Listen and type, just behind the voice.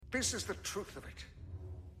This is the truth of it.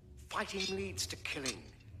 Fighting leads to killing,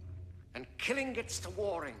 and killing gets to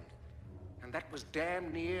warring, and that was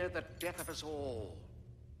damn near the death of us all.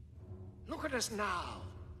 Look at us now,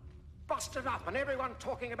 busted up and everyone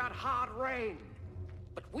talking about hard rain.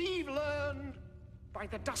 But we've learned, by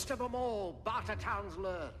the dust of them all, Bartertown's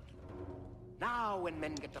learned. Now when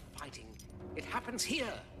men get to fighting, it happens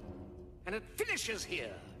here, and it finishes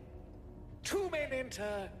here. 2 men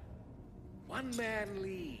enter, 1 man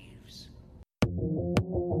leaves.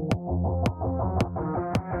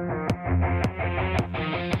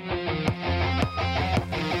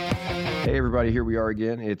 Hey everybody, here we are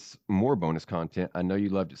again. It's more bonus content. I know you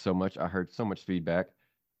loved it so much. I heard so much feedback.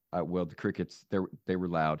 Well, the crickets, they were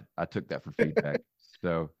loud. I took that for feedback.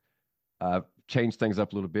 So I've changed things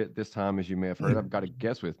up a little bit. This time, as you may have heard, I've got a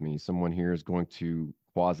guest with me. Someone here is going to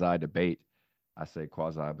quasi-debate. I say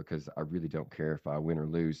quasi because I really don't care if I win or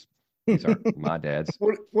lose. These aren't my dads.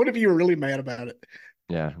 What if you were really mad about it?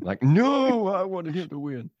 Yeah, like, no, I wanted him to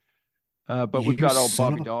win. But we've got old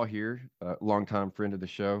Bobby Dahl here, a longtime friend of the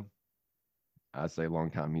show. I say long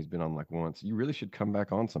time. He's been on like once. You really should come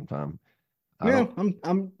back on sometime. Yeah,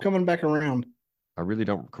 I'm coming back around. I really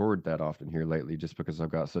don't record that often here lately, just because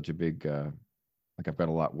I've got such a big, like I've got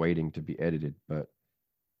a lot waiting to be edited. But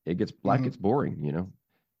it gets like it's boring, you know.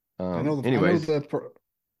 Anyways,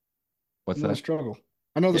 what's that? Struggle.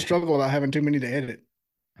 I know the struggle about having too many to edit.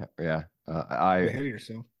 Yeah, ahead of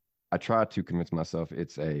yourself. I try to convince myself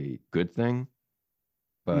it's a good thing.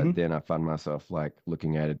 But then I find myself like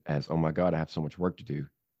looking at it as, oh my God, I have so much work to do.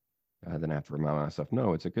 Then I have to remind myself,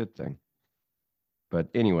 no, it's a good thing. But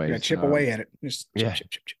anyways, chip away at it. Just chip.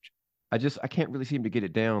 I can't really seem to get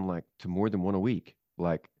it down like to more than one a week.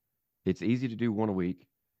 Like it's easy to do one a week,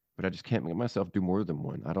 but I just can't make myself do more than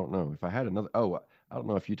one. I don't know if I had another. Oh, I don't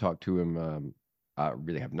know if you talked to him. I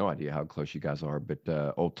really have no idea how close you guys are, but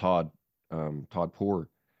old Todd Poor,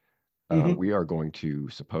 we are going to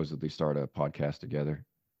supposedly start a podcast together.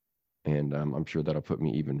 And I'm sure that'll put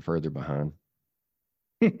me even further behind.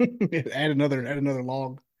 Add another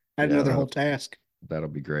log. Add another whole task. That'll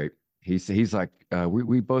be great. He's like,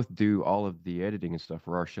 we both do all of the editing and stuff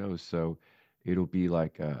for our shows, so it'll be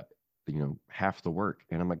like half the work.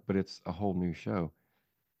 And I'm like, but it's a whole new show.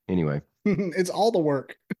 Anyway, it's all the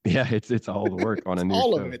work. Yeah, it's all the work on a new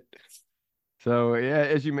all show. of it. So yeah,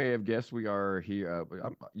 as you may have guessed, we are here.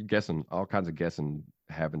 I'm guessing all kinds of guessing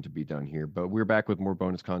having to be done here, but we're back with more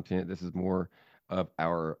bonus content. This is more of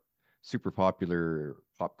our super popular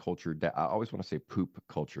pop culture. I always want to say poop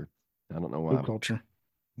culture. I don't know why. Poop culture.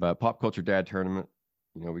 But pop culture dad tournament.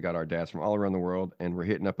 You know, we got our dads from all around the world, and we're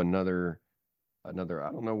hitting up another. I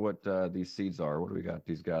don't know what these seeds are. What do we got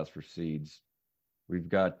these guys for seeds? We've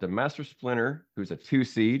got the Master Splinter, who's a 2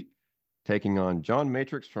 seed, taking on John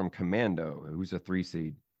Matrix from Commando, who's a 3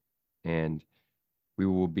 seed, and we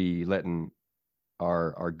will be letting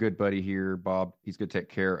our good buddy here, Bob, he's going to take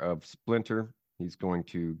care of Splinter. He's going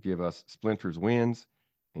to give us Splinter's wins,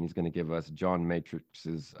 and he's going to give us John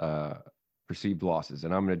Matrix's perceived losses.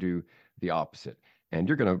 And I'm going to do the opposite. And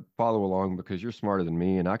you're going to follow along because you're smarter than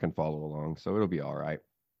me, and I can follow along, so it'll be all right.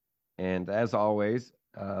 And as always,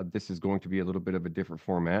 this is going to be a little bit of a different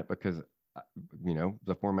format because,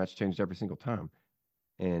 the format's changed every single time.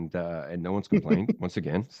 And no one's complained, once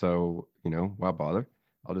again. So, why bother?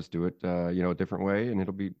 I'll just do it, a different way, and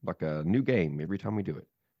it'll be like a new game every time we do it.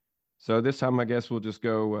 So this time, I guess we'll just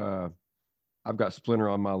go. I've got Splinter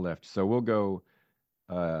on my left, so we'll go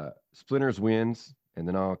Splinter's wins, and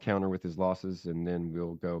then I'll counter with his losses, and then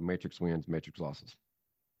we'll go Matrix wins, Matrix losses,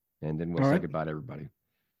 and then we'll say goodbye to everybody.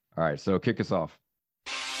 All right, so kick us off.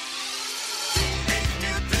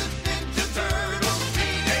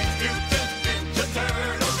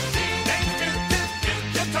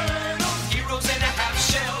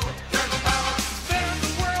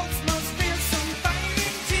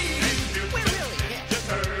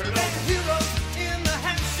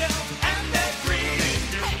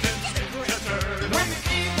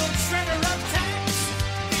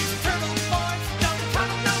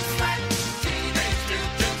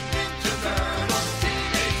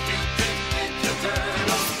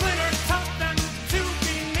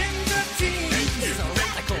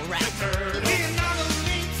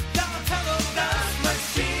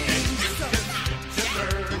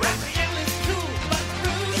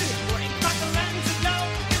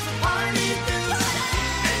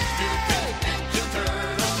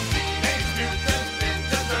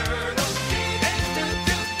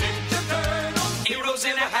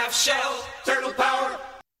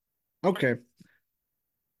 Okay.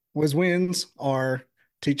 His wins are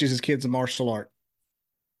teaches his kids a martial art.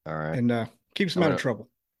 All right. And keeps them out of trouble.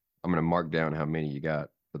 I'm going to mark down how many you got.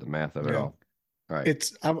 for the math of it Yeah. all. All right.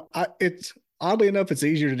 It's oddly enough, it's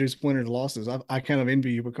easier to do Splinter to losses. I kind of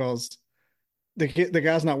envy you because the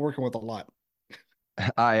guy's not working with a lot.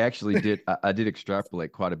 I actually did. I did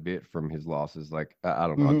extrapolate quite a bit from his losses. Like I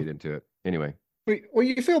don't know. I'll Hmm. get into it anyway. Well,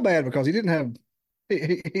 you feel bad because he didn't have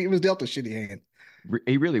he was dealt a shitty hand.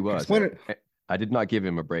 He really Okay, was. Splinter. I did not give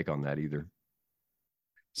him a break on that either.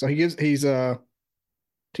 So he's teaches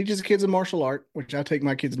the kids a martial art, which I take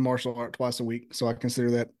my kids to martial art twice a week, so I consider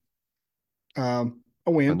that a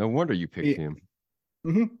Oh, win. no wonder you picked He, him.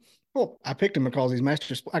 hmm Well, I picked him because he's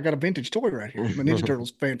master. I got a vintage toy right here. I'm a Ninja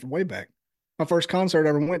Turtles fan from way back. My first concert I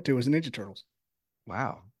ever went to was the Ninja Turtles,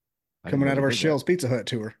 Wow. I didn't coming know out they of our did that. Shell's Pizza Hut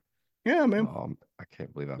tour. Yeah, man. I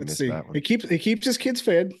can't believe I Let's missed see. that one. He keeps his kids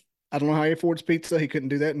fed. I don't know how he affords pizza. He couldn't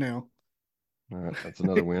do that now. All right, that's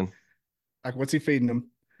another win. Like, what's he feeding them?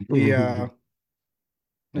 He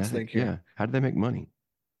let's think here. Yeah. How did they make money?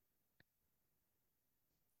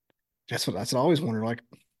 That's what I always wonder. Like,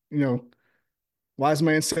 you know, wise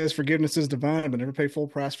man says forgiveness is divine, but never pay full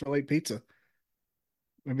price for late pizza.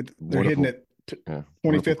 Maybe they're hidden Wonderful. at Yeah,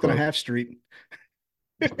 wonderful 25th and a quote. half street.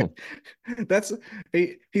 That's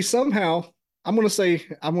he somehow. I'm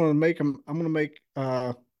gonna make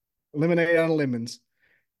lemonade out of lemons.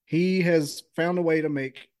 He has found a way to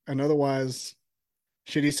make an otherwise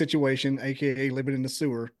shitty situation, aka living in the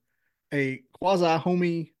sewer, a quasi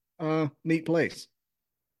homey neat place.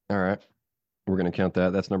 All right. We're gonna count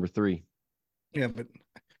that. That's number three. Yeah, but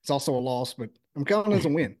it's also a loss, but I'm counting it as a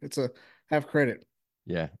win. It's a half credit.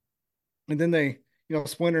 Yeah. And then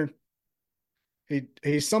Splinter,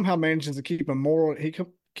 he somehow manages to keep him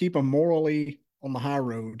morally on the high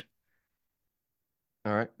road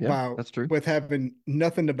All right. Yeah, by that's true. with having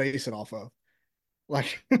nothing to base it off of.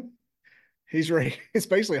 Like he's ready. It's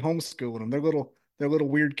basically homeschooling them. They're little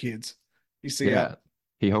weird kids. You see, Yeah.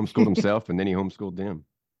 He homeschooled himself and then he homeschooled them.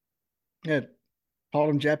 yeah, taught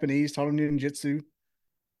him Japanese, taught him ninjutsu.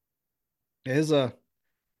 His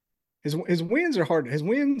his wins are hard. His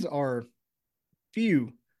wins are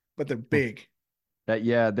few, but they're big.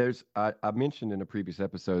 Yeah, I mentioned in a previous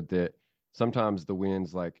episode that sometimes the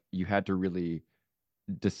wins, like you had to really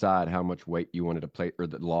decide how much weight you wanted to play, or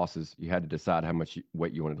the losses, you had to decide how much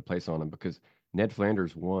weight you wanted to place on them because Ned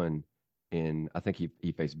Flanders won I think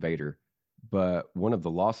he faced Vader. But one of the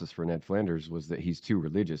losses for Ned Flanders was that he's too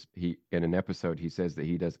religious. In an episode, he says that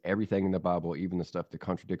he does everything in the Bible, even the stuff that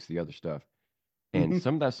contradicts the other stuff. And Mhm.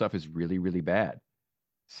 some of that stuff is really, really bad.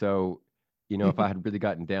 So, if I'd really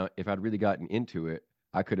gotten into it,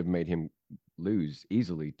 I could have made him lose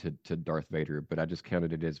easily to Darth Vader, but I just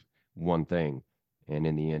counted it as one thing. And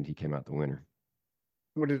in the end, he came out the winner.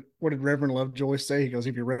 What did Reverend Lovejoy say? He goes,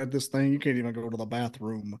 "If you read this thing, you can't even go to the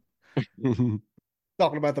bathroom."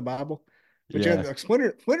 Talking about the Bible, but yeah, Yeah.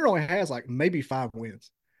 Splinter only has like maybe 5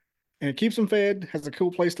 wins, and it keeps him fed. Has a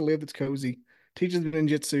cool place to live that's cozy. Teaches them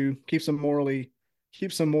ninjutsu. Keeps them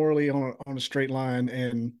morally on a straight line,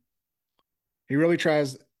 and he really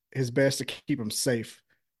tries his best to keep them safe.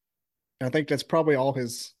 And I think that's probably all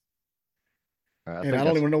his. I And think I don't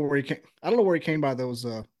that's even know where he came. I don't know where he came by those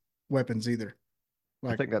weapons either. I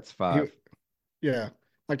Like think that's he, five. yeah,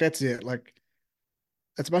 like that's it. Like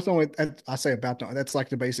that's about the only I say about the, that's like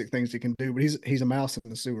the basic things he can do. But he's a mouse in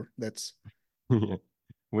the sewer. That's What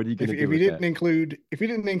are you gonna if do he with didn't that? include if he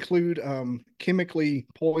didn't include chemically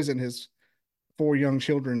poison his 4 young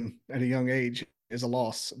children at a young age is a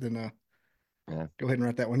loss. Then Yeah. go ahead and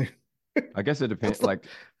write that one in. I guess it That's depends. the Like,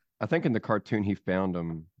 I think in the cartoon he found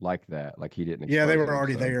them like that. Like he didn't Yeah, they expose were them.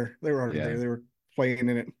 already So there. They were already yeah. there. They were playing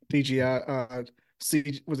in it. TGI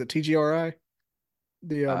was it TGRI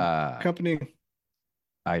the Uh, company?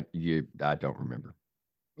 I don't remember.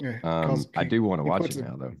 Yeah, because I do want to he watch puts it a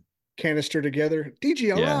now though. canister together. Yeah.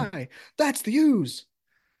 TGRI, that's the ooze.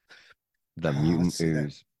 The Let's mutant see that.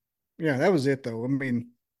 ooze. Yeah, that was it though. I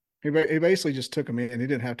mean, he basically just took him in. He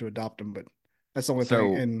didn't have to adopt him, but that's the only thing.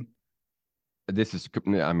 So And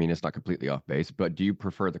I mean, it's not completely off base, but do you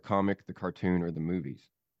prefer the comic, the cartoon, or the movies?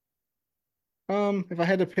 if I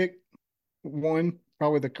had to pick one,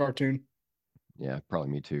 probably the cartoon, Yeah, probably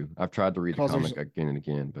me too. I've tried to read the because there's comic again and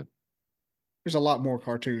again, but there's a lot more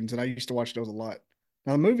cartoons, and I used to watch those a lot.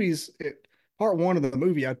 Now the movies, part one of the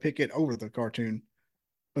movie, I'd pick it over the cartoon,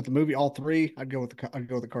 but the movie, all three, I'd go with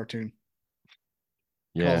the cartoon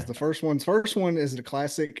because yeah, the first one is the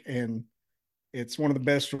classic, and it's one of the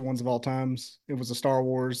best ones of all times. It was a Star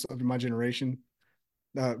Wars of my generation.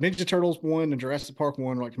 Ninja Turtles one and Jurassic Park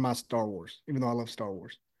one are like my Star Wars, even though I love Star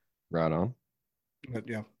Wars. right on. But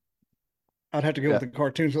yeah, I'd have to go with Yeah, the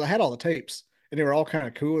cartoons because I had all the tapes and they were all kind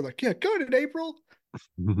of cool. Like, yeah, go to April.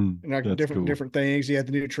 and like That's different cool. different things. You had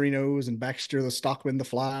the neutrinos and Baxter the Stockman the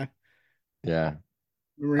Fly. Yeah.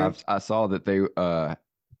 Remember him? I saw that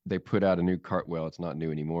they put out a new cart well, it's not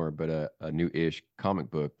new anymore, but a new-ish comic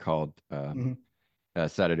book called Mm-hmm.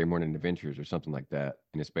 Saturday Morning Adventures or something like that.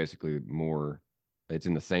 And it's basically more it's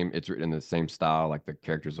written in the same style, like the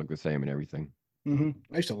characters look the same and everything. Mm-hmm.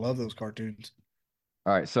 I used to love those cartoons.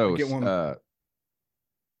 All right, I so get one.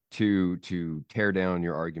 to tear down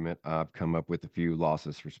your argument, I've come up with a few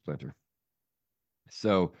losses for Splinter.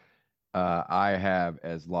 So I have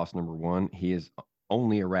as loss number one, he is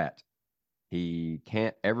only a rat. He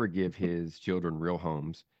can't ever give his children real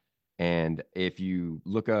homes. And if you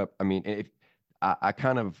look up, I mean, if I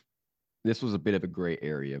kind of this was a bit of a gray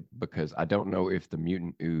area because I don't know if the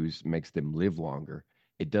mutant ooze makes them live longer.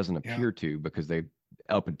 It doesn't Yeah. appear to because they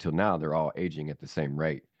up until now they're all aging at the same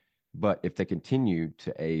rate. But if they continue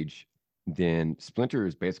to age, then Splinter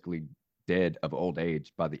is basically dead of old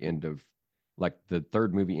age by the end of like the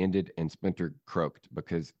third movie ended and Splinter croaked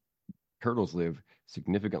because turtles live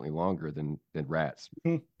significantly longer than rats.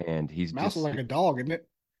 Mhm. And he's Mouse is just like a dog, isn't it?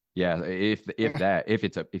 yeah, if that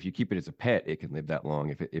if you keep it as a pet, it can live that long.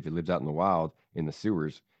 If it lives out in the wild in the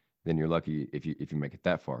sewers, then you're lucky if you make it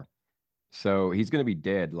that far. So he's going to be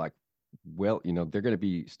dead like well, they're going to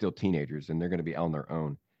be still teenagers and they're going to be on their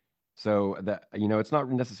own. So that it's not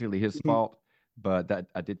necessarily his Mhm. fault, but that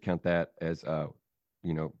I did count that as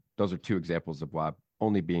those are two examples of why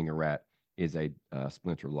only being a rat is a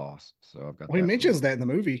Splinter loss. So I've got Well, he that for you. mentions that in the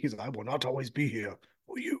movie. He's like, "I will not always be here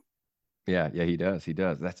for you." Yeah, yeah, he does. He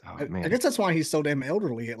does. That's oh I man. guess that's why he's so damn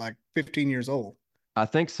elderly at like 15 years old. I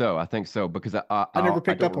think so. I think so because I never I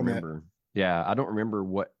picked don't up on that. remember. Yeah, I don't remember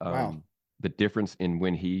what Wow. the difference in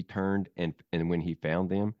when he turned and when he found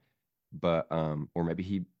them, but or maybe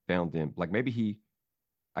he found them like maybe he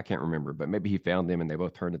I can't remember, but maybe he found them and they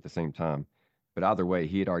both turned at the same time. But either way,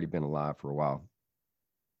 he had already been alive for a while.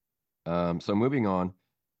 So moving on,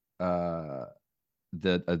 uh,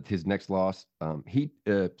 the his next loss, he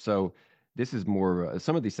so this is more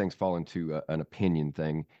some of these things fall into an opinion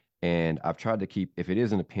thing, and I've tried to keep if it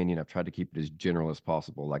is an opinion, I've tried to keep it as general as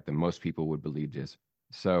possible, like the most people would believe this.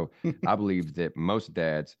 So I believe that most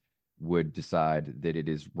dads would decide that it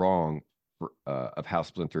is wrong of how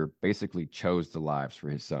Splinter basically chose the lives for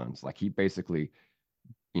his sons. Like he basically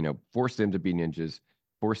force them to be ninjas,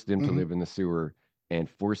 force them to Hmm. live in the sewer, and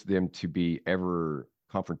force them to be ever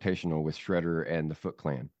confrontational with Shredder and the Foot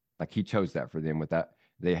Clan. Like he chose that for them. With that,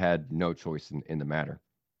 they had no choice in the matter.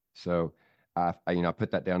 So I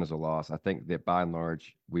put that down as a loss. I think that by and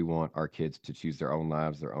large, we want our kids to choose their own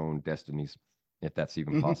lives, their own destinies, if that's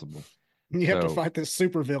even Hmm. possible. You have to So fight this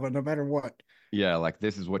super villain no matter what yeah, like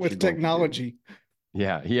this is what you're with going to do. technology.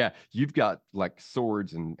 Yeah, yeah. You've got like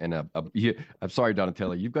swords and I'm sorry,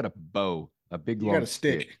 Donatello. You've got a bow, a big You got long a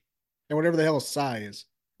stick stick. and whatever the hell a psi is.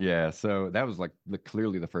 Yeah, so that was like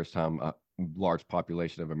clearly the first time a large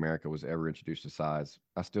population of America was ever introduced to size.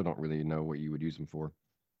 I still don't really know what you would use them for.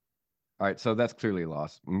 All right, so that's clearly a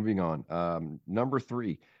loss. Moving on. Number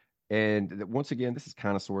three, and once again, this is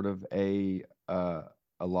kind of sort of a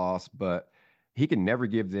loss, but he can never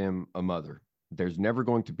give them a mother. There's never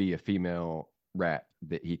going to be a female rat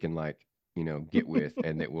that he can like get with,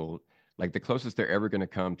 and that will like the closest they're ever going to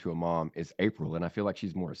come to a mom is April, and I feel like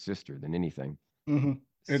she's more a sister than anything. Hmm.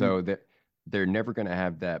 And So that they're never going to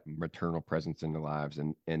have that maternal presence in their lives,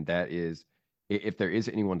 and that is if there is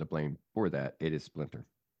anyone to blame for that, it is Splinter.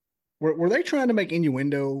 were they trying to make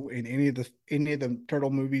innuendo in any of the turtle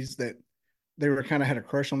movies that they were kind of had a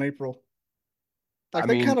crush on April? I Like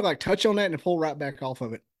they kind mean, of like touch on that and pull right back off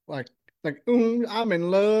of it. Like I'm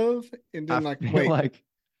in love, and I then like feel wait,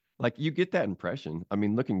 like you get that impression. I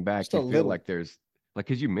mean, looking back, just a you feel little. like there's like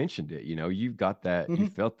because you mentioned it, you've got that, you Hmm.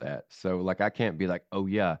 felt that. So like I can't be like, oh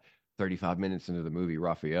yeah, 35 minutes into the movie,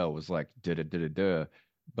 Raphael was like da da da da da.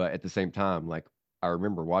 But at the same time, like I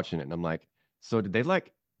remember watching it and I'm like, so did they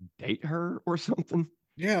like date her or something?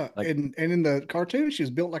 Yeah, Like, and in the cartoon, she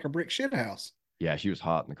was built like a brick shit house. yeah, she was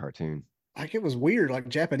hot in the cartoon. Like it was weird, like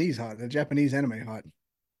Japanese hot, the Japanese anime hot.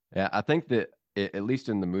 Yeah, I think that at least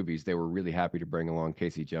in the movies, they were really happy to bring along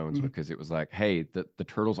Casey Jones Mhm. because it was like, hey, the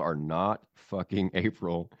turtles are not fucking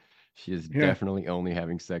April. She is Yeah. definitely only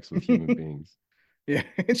having sex with human beings. Yeah,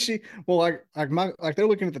 and well, like they're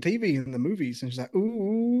looking at the TV in the movies, and she's like,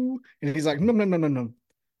 "Ooh," and he's like, "No, no, no, no, no,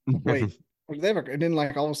 wait." And then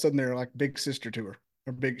like all of a sudden they're like big sister to her,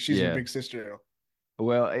 or big. She's her Yeah. big sister now.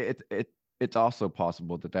 Well, it's also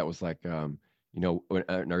possible that that was like an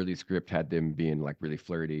early script had them being like really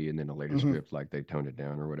flirty, and then a later Hmm. script like they toned it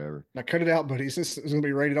down or whatever. Now cut it out, buddies. It's gonna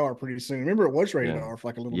be rated R pretty soon. Remember, it was rated Yeah. R for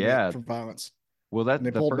like a little bit Yeah. for violence, Well, and they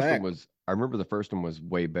that the pulled first one back. was I remember the first one was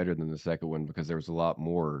way better than the second one because there was a lot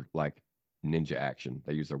more like ninja action.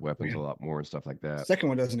 They used their weapons a Man, lot more and stuff like that. second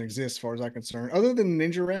one doesn't exist as far as I'm concerned. Other than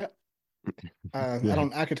Ninja Rap, I Yeah,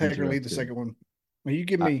 don't. I could take Ninja or leave Rap's the good. second one. Well,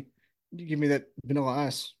 I, you give me that Vanilla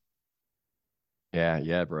Ice. yeah,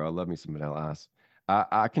 yeah, bro. I love me some Vanilla Ice.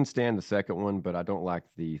 I can stand the second one, but I don't like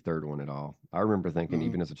the third one at all. I remember thinking, Mm-mm.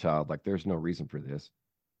 even as a child, like there's no reason for this.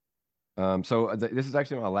 So this is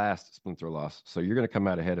actually my last Splinter loss. So you're gonna come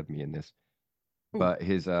out ahead of me in this. Ooh, But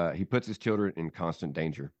his he puts his children in constant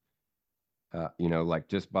danger. Like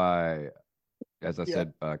just by, as I yeah.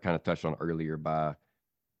 said, kind of touched on earlier, by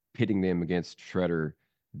pitting them against Shredder,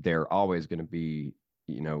 they're always going to be,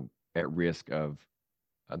 at risk of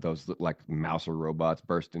those like Mouser robots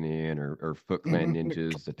bursting in or Foot Clan Mm-hmm.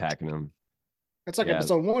 ninjas attacking them. That's like Yeah,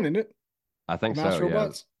 episode one, isn't it? I The think mouse so. Yeah,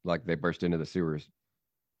 robots. like they burst into the sewers.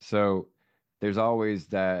 So there's always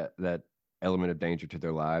that element of danger to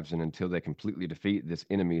their lives, and until they completely defeat this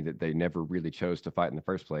enemy that they never really chose to fight in the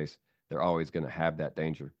first place, they're always going to have that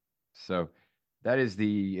danger. So that is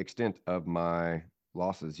the extent of my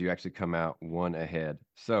losses. You actually come out one ahead.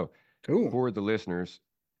 So Cool. for the listeners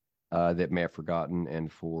that may have forgotten,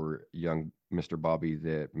 and for young Mr. Bobby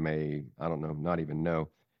that may, I don't know, not even know,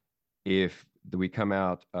 if we come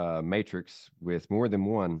out Matrix with more than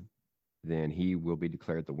one, then he will be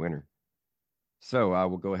declared the winner. So I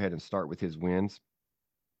will go ahead and start with his wins,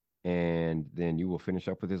 and then you will finish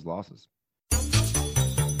up with his losses.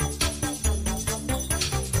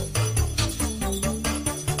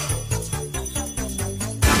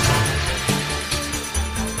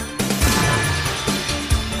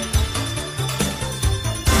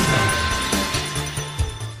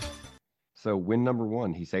 So win number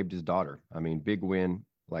one, he saved his daughter. I mean, big win.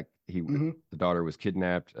 Like Mm-hmm. the daughter was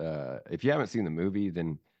kidnapped. If you haven't seen the movie,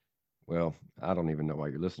 then well, I don't even know why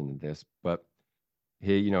you're listening to this, but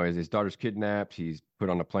as his daughter's kidnapped, he's put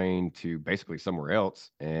on a plane to basically somewhere else,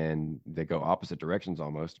 and they go opposite directions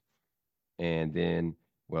almost. And then,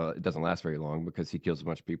 well, it doesn't last very long because he kills a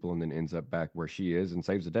bunch of people and then ends up back where she is and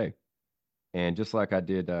saves the day. And just like I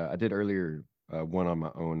did earlier, one on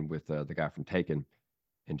my own with the guy from Taken,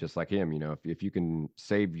 and just like him, if you can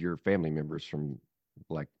save your family members from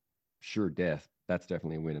like sure death, that's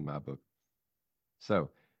definitely a win in my book. So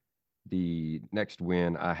the next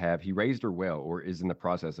win I have, he raised her well, or is in the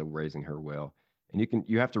process of raising her well. And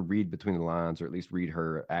you have to read between the lines, or at least read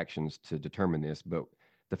her actions to determine this. But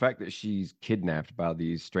the fact that she's kidnapped by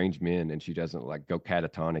these strange men and she doesn't like go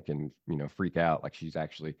catatonic and freak out, like she's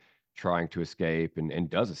actually trying to escape and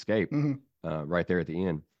does escape Mm-hmm. right there at the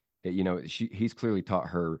end. He's clearly taught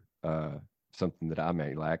her something that I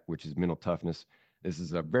may lack, which is mental toughness. This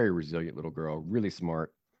is a very resilient little girl, really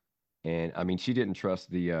smart, and I mean, she didn't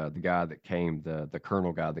trust the guy that came, the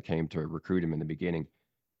colonel guy that came to recruit him in the beginning.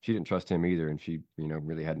 She didn't trust him either, and she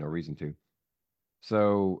really had no reason to.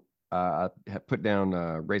 So I put down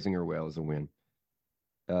raising her well as a win.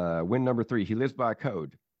 Win number three, he lives by a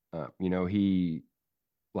code. He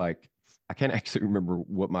like I can't actually remember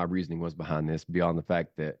what my reasoning was behind this beyond the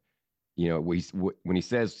fact that when he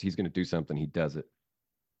says he's going to do something, he does it.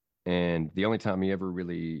 And the only time he ever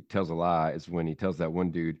really tells a lie is when he tells that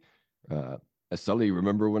one dude, uh, Sully,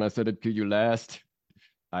 remember when I said I'd kill you last?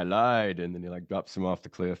 I lied. And then he like drops him off the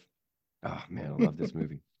cliff. Oh man, I love this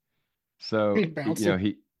movie. So,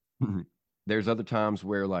 Bouncing. there's other times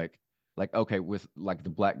where okay, with like the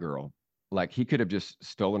black girl, like he could have just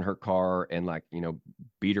stolen her car and like,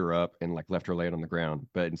 beat her up and like left her laid on the ground.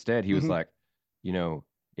 But instead he was Mm-hmm. like, you know,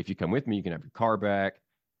 if you come with me, you can have your car back.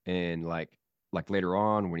 And like later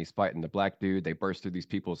on when he's fighting the black dude, they burst through these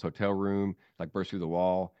people's hotel room, like burst through the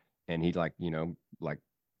wall, and he like, like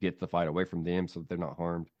gets the fight away from them so that they're not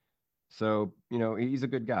harmed. So, he's a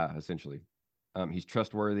good guy essentially. He's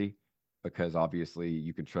trustworthy because obviously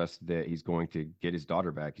you can trust that he's going to get his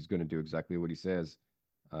daughter back. He's going to do exactly what he says,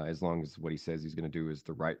 as long as what he says he's going to do is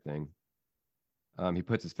the right thing. He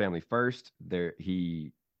puts his family first.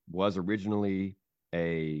 He was originally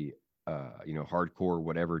a hardcore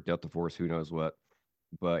whatever Delta Force, who knows what,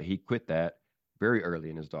 but he quit that very early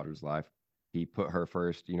in his daughter's life. He put her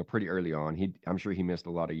first, pretty early on. I'm sure he missed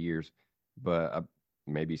a lot of years, but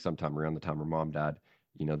maybe sometime around the time her mom died,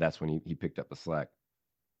 that's when he picked up the slack.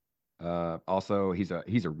 Also, he's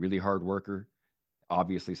a really hard worker.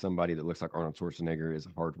 Obviously, somebody that looks like Arnold Schwarzenegger is a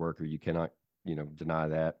hard worker. You cannot, deny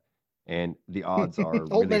that. And the odds are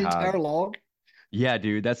Hold really that high. entire log. Yeah,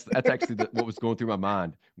 dude, that's actually what was going through my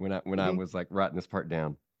mind when I Mm-hmm. was like writing this part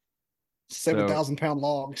down. Seven So thousand pound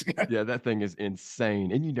logs. yeah, that thing is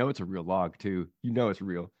insane, and it's a real log too. It's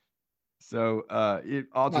real. So it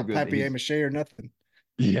odds are Not good that papier he's mache or nothing.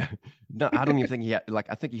 Yeah. No, I don't even think he had like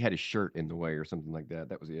I think he had his shirt in the way or something like that.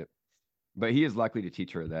 That was it. But he is likely to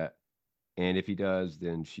teach her that. And if he does,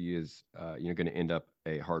 then she is going to end up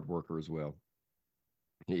a hard worker as well.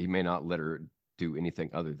 He may not let her do anything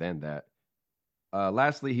other than that.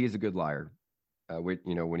 Lastly, he is a good liar.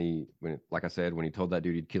 Like I said, when he told that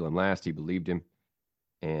dude he'd kill him last, he believed him,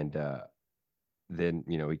 and then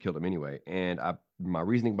he killed him anyway. And my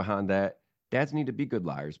reasoning behind that, dads need to be good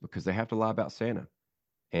liars because they have to lie about Santa.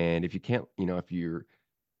 And if you can't, if you're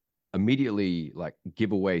immediately like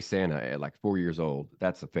give away Santa at like 4 years old,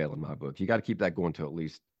 that's a fail in my book. You got to keep that going to at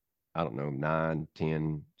least, I don't know, 9,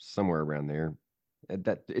 10, somewhere around there.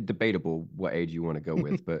 Debatable what age you want to go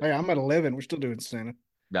with, but Hey, I'm at 11. We're still doing Santa.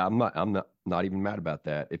 yeah, I'm not even mad about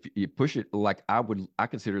that. If you push it, like I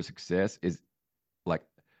consider a success is like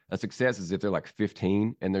a success is if they're like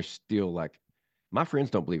 15 and they're still like, my friends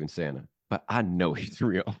don't believe in Santa, but I know he's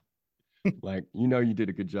real. Like, you did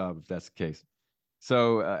a good job if that's the case.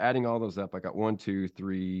 So adding all those up, I got 1, 2,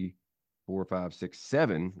 3, 4, 5, 6,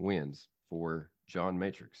 7 wins for John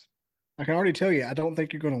Matrix. I can already tell you, I don't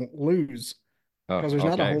think you're going to lose Oh, because there's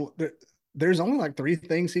not a okay. whole. There's only like three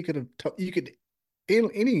things he could have. You could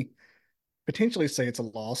any potentially say it's a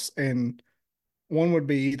loss, and one would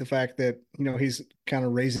be the fact that he's kind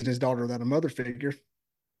of raising his daughter without a mother figure.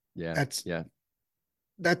 Yeah, That's yeah.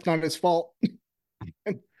 that's not his fault.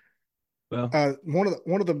 Well,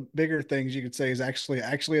 One of the bigger things you could say is actually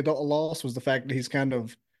a loss was the fact that he's kind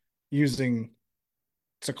of using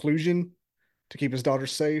seclusion to keep his daughter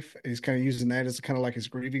safe. He's kind of using that as kind of like his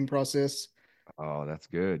grieving process. oh, that's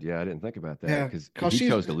good. Yeah, I didn't think about that Yeah, because because he she's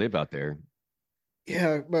chose to live out there.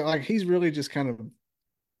 yeah, but like he's really just kind of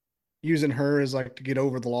using her as like to get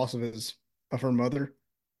over the loss of her mother,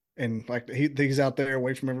 and like he's out there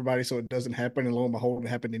away from everybody, so it doesn't happen. And lo and behold, it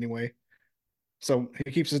happened anyway. So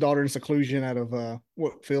he keeps his daughter in seclusion out of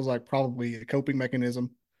what feels like probably a coping mechanism.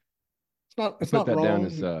 It's not. I It's put not that down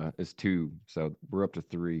wrong. as 2, so we're up to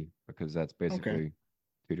 3 because that's Okay. basically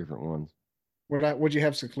 2 different ones. Would you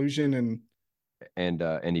have seclusion and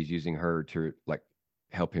And he's using her to like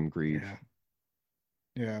help him grieve.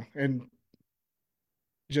 yeah, yeah,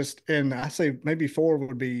 and I say maybe four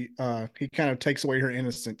would be he kind of takes away her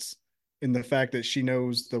innocence in the fact that she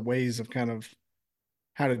knows the ways of kind of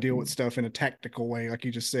how to deal with stuff in a tactical way, like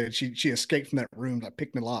you just said. She escaped from that room like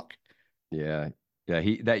picking the lock. Yeah.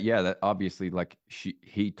 That obviously like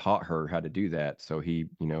he taught her how to do that. So he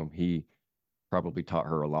probably taught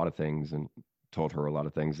her a lot of things and told her a lot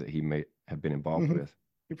of things that he may have been involved Mm-hmm. with.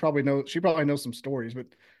 She probably knows some stories, but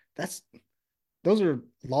that's those are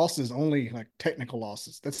losses only, like technical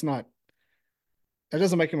losses. That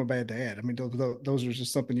doesn't make him a bad dad. I mean, those are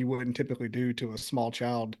just something you wouldn't typically do to a small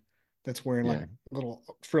child that's wearing like Yeah. little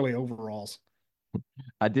frilly overalls.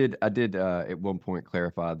 I did at one point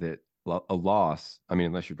clarify that a loss, I mean,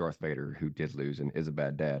 unless you're Darth Vader who did lose and is a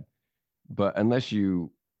bad dad, but unless you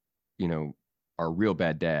know, are a real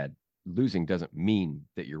bad dad, losing doesn't mean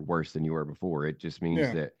that you're worse than you were before. It just means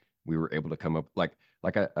Yeah, that we were able to come up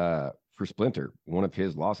for Splinter, one of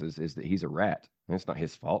his losses is that he's a rat. And it's not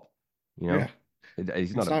his fault. You know, yeah.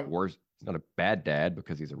 he's not It's not. he's not a bad dad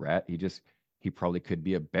because he's a rat. He probably could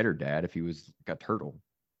be a better dad if he was like a turtle.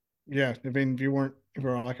 Yeah, I mean, if you were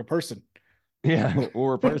like a person. Yeah,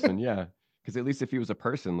 or a person, yeah. Because at least if he was a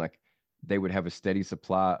person, like they would have a steady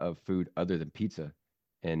supply of food other than pizza,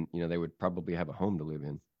 and they would probably have a home to live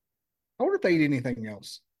in. I wonder if they eat anything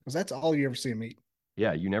else because that's all you ever see them eat.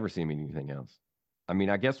 Yeah, you never see them eat anything else. I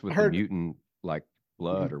mean, I guess I with the heard. mutant like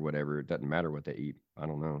blood Mhm. or whatever, it doesn't matter what they eat. I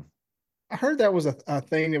don't know. I heard that was a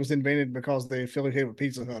thing that was invented because they affiliated with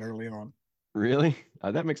Pizza Hut early on. Really?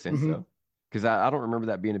 That makes sense Hmm. though, because I don't remember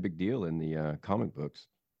that being a big deal in the comic books.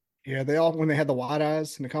 Yeah, they all when they had the white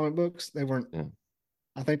eyes in the comic books, they weren't. Yeah,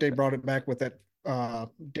 I think they brought it back with that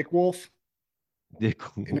Dick Wolf. Dick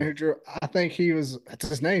You know, Wolf. who drew, I think that's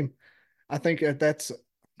his name. I think that's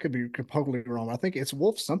could be completely wrong. I think it's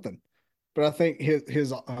Wolf something, but I think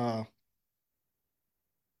his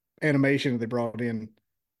animation that they brought in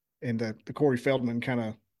and the Corey Feldman kind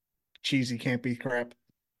of cheesy campy crap.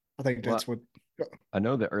 I think Well, that's what. I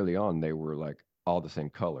know that early on they were like all the same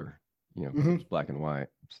color, because it Mhm. was black and white.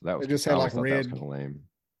 So that They was just I had like always thought that was kind red. of lame.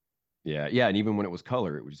 Yeah, yeah, and even when it was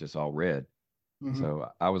color, it was just all red. Mhm.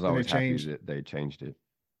 So I was Then they always happy changed. that they changed it.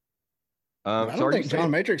 But I So don't are you think John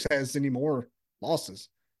saying? Matrix has any more losses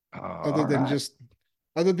other All than right. just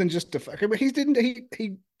the fact. But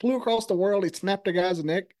he flew across the world. He snapped a guy's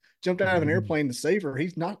neck, jumped out of an airplane to save her.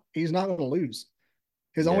 He's not going to lose.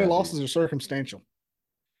 His only Yeah, losses are circumstantial.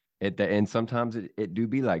 and sometimes it do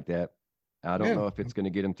be like that. I don't Yeah. know if it's going to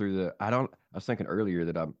get him through the. I don't. I was thinking earlier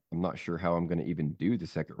that I'm not sure how I'm going to even do the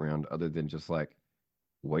second round, other than just like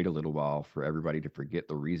wait a little while for everybody to forget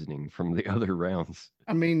the reasoning from the other rounds.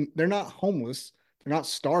 I mean, they're not homeless. They're not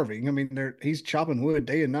starving. I mean, he's chopping wood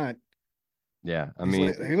day and night. Yeah, I He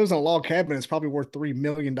mean, lives in a log cabin. It's probably worth $3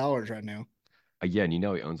 million right now. yeah, and you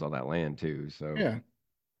know he owns all that land too. So Yeah.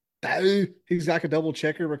 He's like a double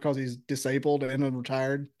checker because he's disabled and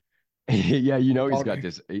retired. yeah, you know he's got Probably,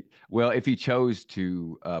 this. Well, if he chose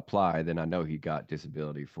to apply, then I know he got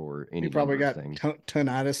disability for he any probably number of got things.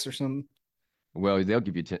 tinnitus or something. Well, they'll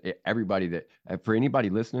give you everybody that for anybody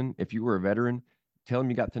listening, if you were a veteran, tell them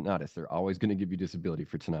you got tinnitus. They're always going to give you disability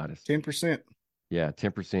for tinnitus. 10%. Yeah,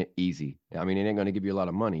 10% easy. I mean, it ain't going to give you a lot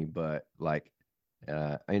of money, but like,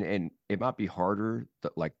 and it might be harder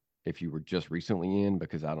like if you were just recently in,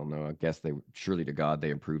 because I don't know. I guess they surely to God they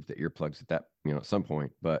improved the earplugs at that at some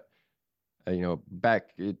point, but back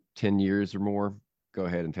 10 years or more, go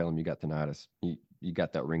ahead and tell them you got tinnitus. You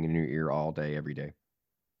got that ringing in your ear all day, every day.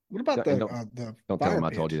 What about And the don't tell fire them I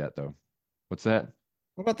told you pit? that though. What's that?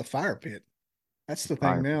 What about the fire pit? That's the thing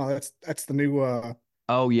Fire. now. That's the new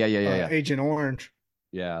Oh yeah, yeah, yeah, yeah. Agent Orange.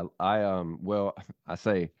 Yeah, well, I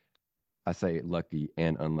say lucky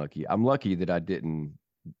and unlucky. I'm lucky that I didn't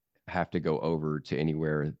have to go over to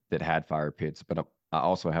anywhere that had fire pits, but I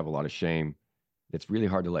also have a lot of shame. It's really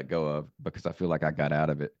hard to let go of because I feel like I got out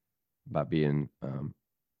of it by being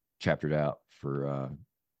chaptered out for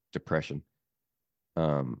depression.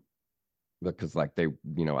 Um, because like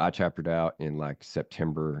I chaptered out in like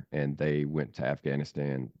September and they went to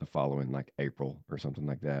Afghanistan the following like April or something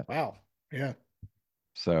like that. Wow. Yeah.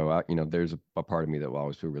 So there's a part of me that will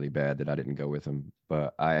always feel really bad that I didn't go with them,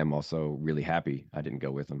 but I am also really happy I didn't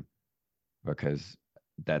go with them because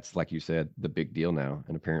that's like you said, the big deal now.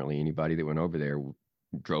 And apparently anybody that went over there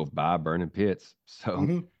drove by burning pits. So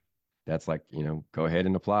Hmm. that's like, go ahead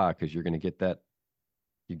and apply because you're going to get that.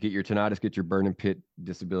 You get your tinnitus, get your burning pit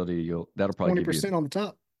disability. That'll probably Twenty give you. percent on the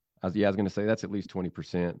top. Yeah, I was going to say that's at least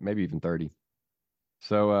 20%, maybe even 30.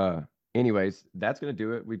 So, anyways, that's going to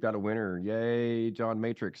do it. We've got a winner. Yay, John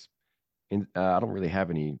Matrix. And I don't really have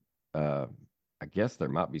any. Uh, I guess there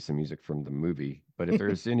might be some music from the movie, but if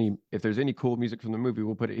there's any cool music from the movie,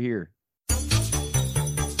 we'll put it here.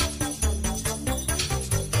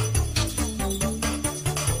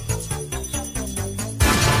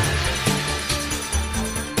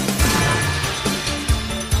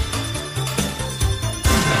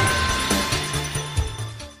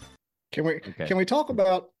 Okay. Can we talk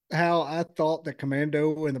about how I thought that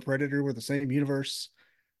Commando and the Predator were the same universe?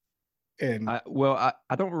 And I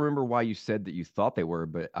don't remember why you said that you thought they were,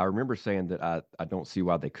 but I remember saying that I don't see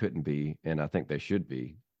why they couldn't be, and I think they should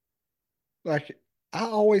be. like I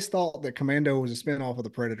always thought that Commando was a spinoff of the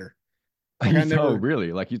Predator. Like I Oh, never,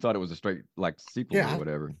 really? Like you thought it was a straight like sequel or yeah,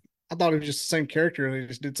 whatever. I thought it was just the same character and they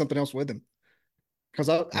just did something else with him. Because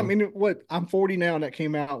I Well, mean, what I'm 40 now, and that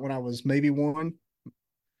came out when I was maybe one.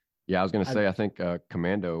 yeah, I was gonna I say I think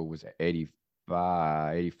Commando was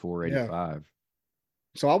 85, 84, Yeah, 85.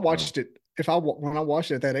 so I So watched it. When I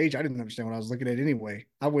watched it at that age, I didn't understand what I was looking at anyway.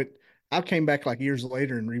 I came back like years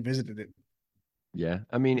later and revisited it, yeah,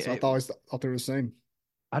 I mean, and so I thought they were the same.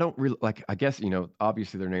 I don't really like. I guess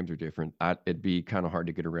obviously their names are different. It'd be kind of hard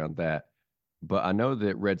to get around that. But I know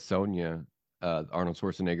that Red Sonja, Arnold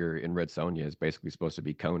Schwarzenegger in Red Sonja is basically supposed to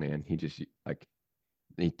be Conan. He just like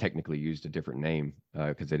he technically used a different name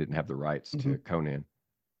because they didn't have the rights to Hmm. Conan.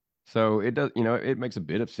 So it does, it makes a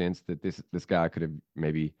bit of sense that this guy could have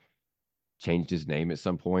maybe changed his name at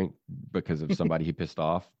some point because of somebody he pissed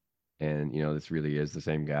off, and this really is the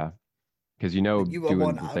same guy because You are doing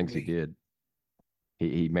one the things he ugly. did,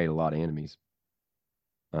 he made a lot of enemies.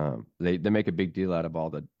 They make a big deal out of all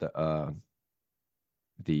the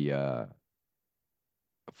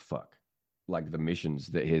fuck like the missions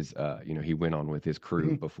that his he went on with his crew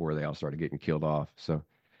Hmm. before they all started getting killed off. So of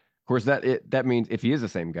course that means if he is the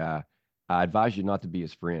same guy, I advise you not to be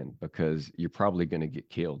his friend because you're probably going to get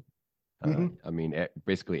killed. Hmm. I mean,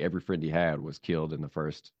 basically every friend he had was killed in the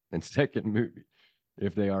first and second movie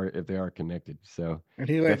if they are connected. So And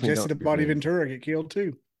he let definitely Jesse don't the be Body friends. Ventura get killed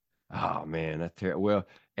too. Oh man, that's terrible. Well,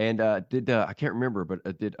 and did I can't remember,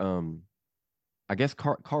 but did I guess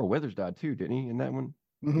Carl Weathers died too, didn't he? In that one,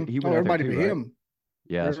 Hmm. he Oh, went out there everybody too, but right? him.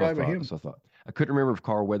 Yeah, that's what I Everybody but thought. him. That's what I thought. I couldn't remember if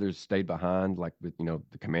Carl Weathers stayed behind, like with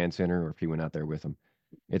the command center, or if he went out there with him.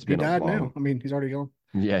 It's He been a died now. long. I mean, he's already gone.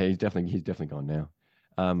 Yeah, he's definitely gone now.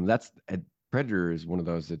 That's Predator is one of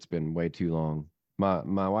those that's been way too long.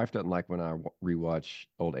 My wife doesn't like when I rewatch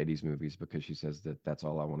old '80s movies because she says that that's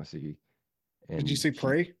all I want to see, Did you and see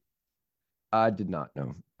Prey? I did not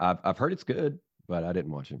know. I've heard it's good, but I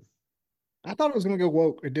didn't watch it. I thought it was going to go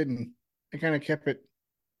woke. It didn't. It kind of kept it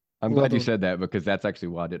I'm below glad you the. said that because that's actually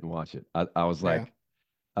why I didn't watch it. I was Yeah.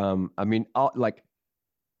 like, I mean, like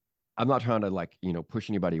I'm not trying to like, push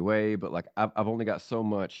anybody away, but like I've only got so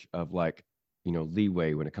much of like,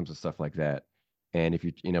 leeway when it comes to stuff like that. And if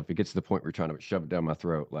if it gets to the point where you're trying to shove it down my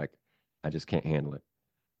throat, like I just can't handle it.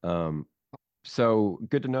 Um, so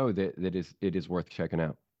good to know that it is worth checking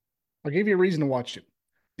out. I'll give you a reason to watch it.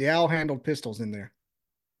 The owl handled pistols in there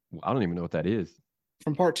Well, I don't even know what that is.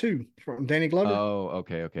 from part two from Danny Glover. Oh,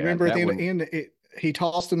 okay, okay. Remember at That the one. end, he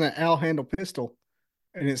tossed him that owl handled pistol,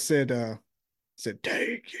 and it said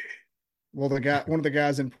take it. Well, one of the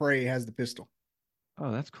guys in Prey has the pistol,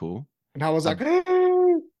 Oh, that's cool. and I was I like,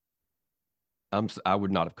 oh, I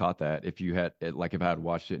would not have caught that if you had like if I had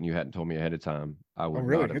watched it and you hadn't told me ahead of time. I would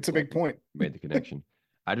really? not have It's a like big point. made the connection.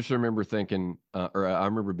 I just remember thinking, or I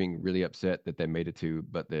remember being really upset that they made it to,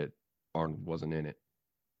 but that Arnold wasn't in it.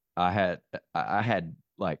 I had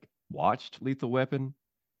like watched Lethal Weapon,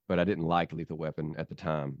 but I didn't like Lethal Weapon at the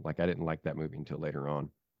time. Like I didn't like that movie until later on.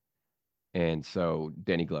 And so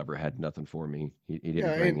Danny Glover had nothing for me. He Yeah,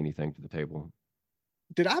 didn't bring and anything to the table.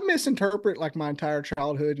 did I misinterpret like my entire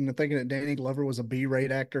childhood into thinking that Danny Glover was a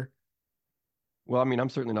B-rate actor? Well, I mean, I'm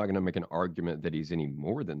certainly not going to make an argument that he's any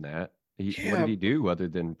more than that. What did Yeah, he do other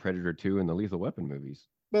than Predator 2 and the Lethal Weapon movies?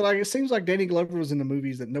 but like it seems like Danny Glover was in the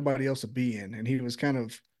movies that nobody else would be in, and he was kind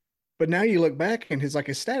of. But now you look back and his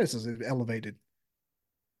status is elevated.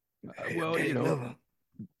 Hey, I'm Well, Danny Glover.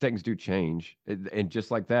 things do change, and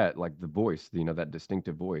just like that, like the voice, that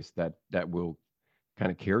distinctive voice that will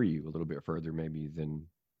kind of carry you a little bit further, maybe than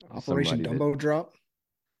Operation somebody that. Dumbo Drop.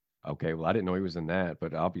 Okay, well, I didn't know he was in that,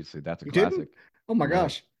 but obviously that's a You didn't? classic. Oh my No.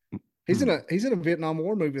 gosh. He's in a Vietnam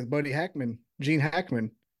War movie with Buddy Hackman, Gene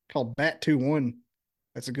Hackman, called Bat 2-1.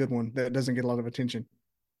 That's a good one. That doesn't get a lot of attention.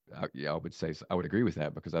 Yeah, I would say so. I would agree with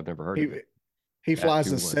that because I've never heard of He it. he Bat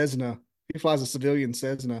flies a 2-1. Cessna. He flies a civilian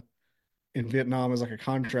Cessna in Vietnam as like a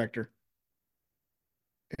contractor.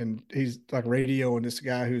 And he's like radioing this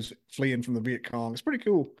guy who's fleeing from the Viet Cong. It's pretty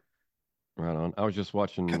cool. Right on. I was just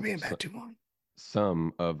watching Come in, Bat 2-1.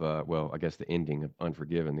 some of well, I guess the ending of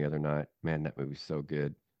Unforgiven the other night. Man, that movie's so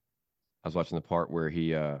good. I was watching the part where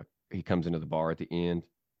he comes into the bar at the end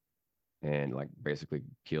and like basically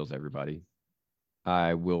kills everybody.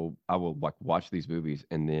 I will like watch these movies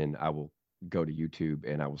and then I will go to YouTube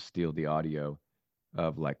and I will steal the audio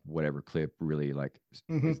of like whatever clip really like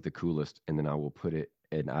Mm-hmm. is the coolest and then I will put it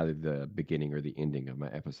in either the beginning or the ending of my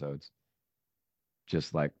episodes.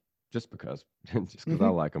 Just like just because just because I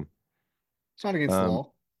Mm-hmm. like them. It's not against the Um,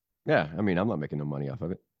 law. yeah, I mean I'm not making no money off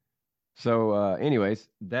of it. So, anyways,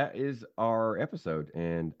 that is our episode,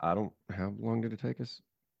 and I don't. How long did it take us?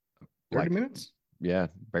 30 Like, minutes? yeah,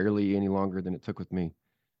 barely any longer than it took with me.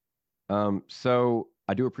 So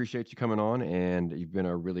I do appreciate you coming on, and you've been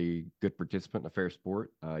a really good participant in a fair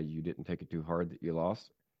sport. You didn't take it too hard that you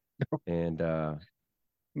lost, and I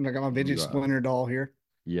got my vintage you, Splinter doll here.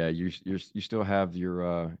 yeah, you still have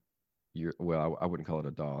your well, I wouldn't call it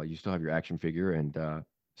a doll. You still have your action figure and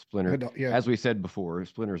Splinter. Yeah. As we said before,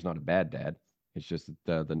 Splinter is not a bad dad. It's just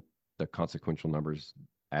that the consequential numbers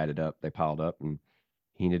added up, they piled up, and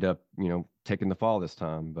he ended up taking the fall this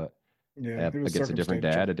time. But Yeah. It was against a different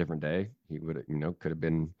circumstantial. dad, a different day, he would could have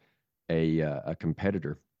been a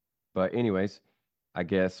competitor. But anyways, I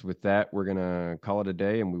guess with that we're gonna call it a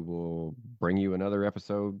day, and we will bring you another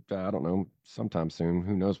episode. I don't know, sometime soon.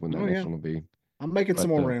 Who knows when that Oh, next yeah. one will be? I'm making some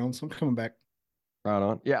But more rounds. I'm coming back. right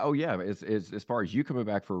on. Yeah. Oh, yeah. As far as you coming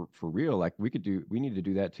back for real, like we need to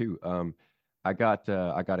do that too. I got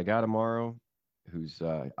a guy tomorrow who's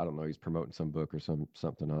I don't know, he's promoting some book or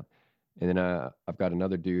something. And then I've got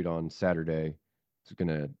another dude on Saturday who's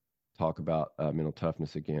gonna talk about mental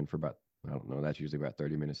toughness again for about I don't know. That's usually about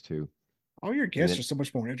 30 minutes too. All your And guests then are so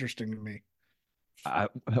much more interesting to me. I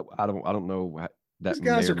I don't know that These may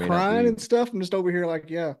guys or are may not crying be. and stuff. I'm just over here like,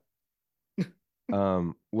 yeah.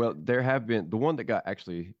 Well, there have been the one that got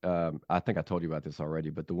actually, I think I told you about this already,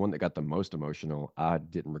 but the one that got the most emotional, I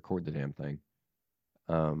didn't record the damn thing.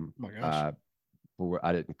 Oh my gosh.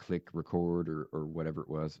 I didn't click record or whatever it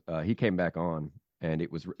was. He came back on and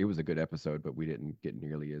it was a good episode, but we didn't get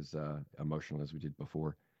nearly as emotional as we did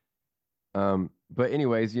before. But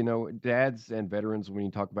anyways, dads and veterans, when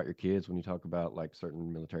you talk about your kids, when you talk about like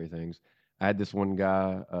certain military things, I had this one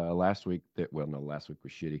guy last week well, no, last week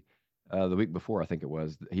was shitty. The week before, I think it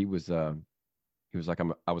was, he was like,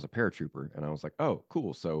 I was a paratrooper, and I was like, oh,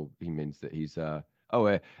 cool. So he means that he's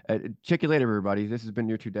check you later, everybody. This has been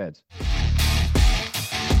your two dads.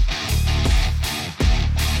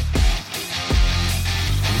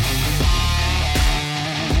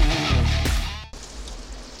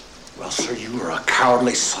 Well, sir, you are a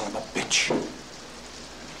cowardly son of a bitch.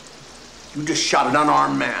 You just shot an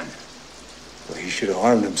unarmed man. Well, he should have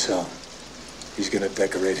armed himself. He's gonna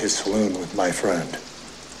decorate his saloon with my friend.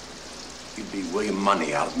 You'd be William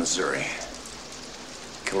Money out of Missouri.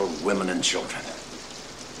 Killed women and children.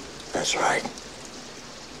 That's right.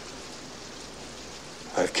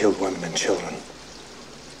 I've killed women and children.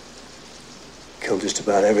 Killed just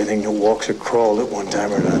about everything that walks or crawled at one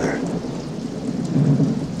time or another.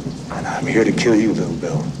 And I'm here to kill you, little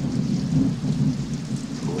Bill.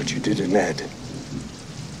 For what you did to Ned.